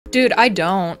Dude, I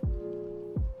don't.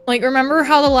 Like, remember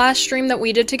how the last stream that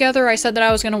we did together, I said that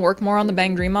I was gonna work more on the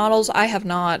MMD models? I have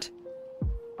not.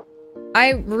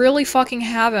 I really fucking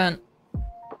haven't.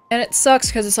 And it sucks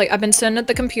because it's like, I've been sitting at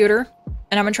the computer,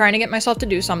 and I've been trying to get myself to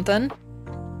do something,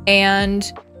 and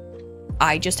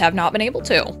I just have not been able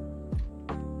to.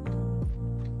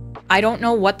 I don't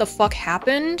know what the fuck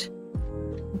happened,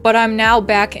 but I'm now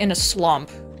back in a slump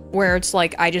where it's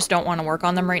like, I just don't want to work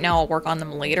on them right now, I'll work on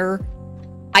them later.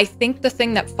 I think the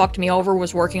thing that fucked me over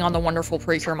was working on the wonderful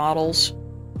Precure models.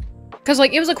 Because,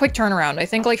 like, it was a quick turnaround. I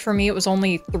think, like, for me, it was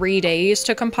only 3 days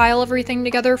to compile everything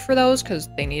together for those, because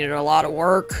they needed a lot of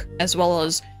work, as well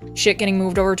as shit getting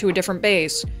moved over to a different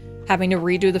base, having to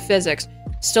redo the physics,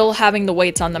 still having the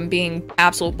weights on them being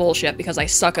absolute bullshit because I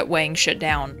suck at weighing shit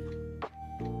down.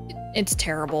 It's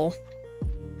terrible.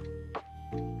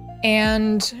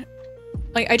 And,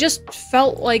 like, I just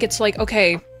felt like it's like,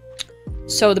 okay,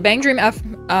 so the Bang Dream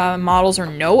models are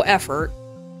no effort.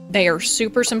 They are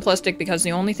super simplistic because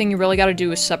the only thing you really gotta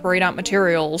do is separate out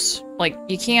materials. Like,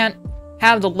 you can't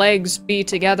have the legs be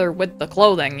together with the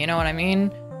clothing, you know what I mean?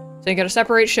 So you gotta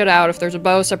separate shit out. If there's a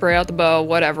bow, separate out the bow,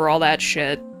 whatever, all that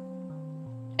shit.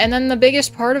 And then the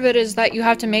biggest part of it is that you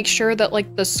have to make sure that,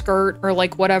 like, the skirt or,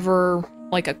 like, whatever,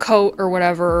 like a coat or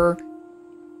whatever,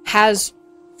 has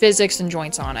physics and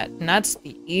joints on it. And that's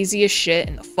the easiest shit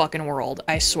in the fucking world,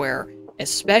 I swear.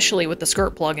 Especially with the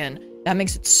skirt plugin. That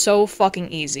makes it so fucking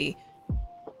easy.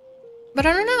 But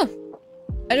I don't know.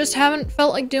 I just haven't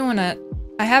felt like doing it.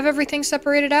 I have everything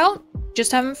separated out,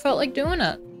 just haven't felt like doing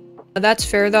it. That's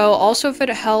fair though. Also, if it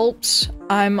helps,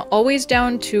 I'm always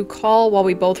down to call while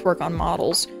we both work on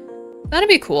models. That'd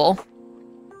be cool.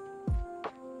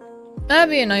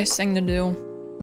 That'd be a nice thing to do.